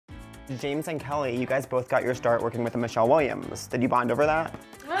James and Kelly, you guys both got your start working with Michelle Williams. Did you bond over that?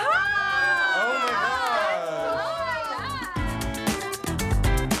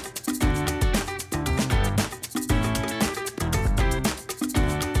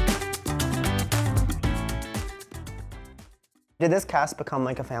 Did this cast become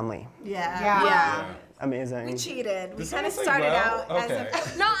like a family? Yeah. Amazing. We cheated. We Did kind of someone say started well? out Okay.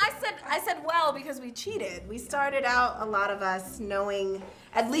 as a, no, I said well because we cheated. We started out, a lot of us, knowing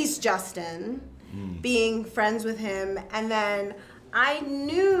at least Justin, being friends with him, and then I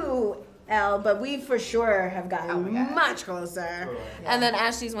knew Elle, but we for sure have gotten much closer. And then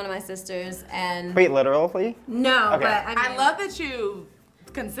Ashley's one of my sisters, and Wait, literally? No, Okay. but I mean, I love that you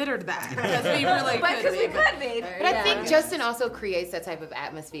considered that because we really could be. But I think Justin also creates that type of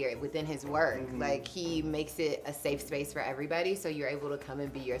atmosphere within his work. Like, he makes it a safe space for everybody, so you're able to come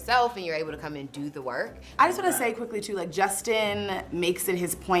and be yourself and you're able to come and do the work. I just want to say quickly too, like, Justin makes it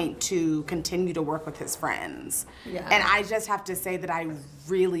his point to continue to work with his friends. Yeah. And I just have to say that I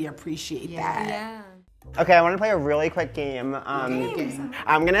really appreciate that. yeah. Okay, I want to play a really quick game.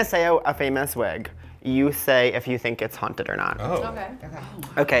 I'm gonna say a famous wig. You say if you think it's haunted or not. Oh. Okay.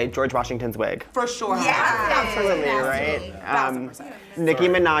 Okay, George Washington's wig. For sure. Absolutely, right? 1000%. Nicki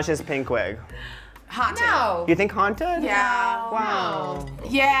Minaj's pink wig. Haunted. No. You think haunted? Yeah. Wow.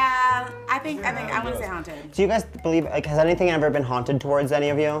 Yeah. I think I want to say haunted. Do you guys believe, like, has anything ever been haunted towards any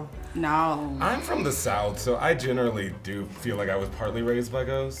of you? No. I'm from the South, so I generally do feel like I was partly raised by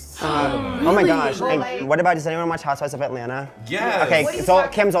ghosts. Oh my gosh. And what about, does anyone watch Housewives of Atlanta? Yes. Okay, so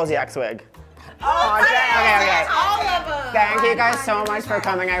Kim Zolciak's wig. Okay. all of them. Thank you guys so much for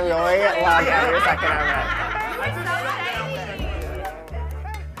coming. I really loved every second of it.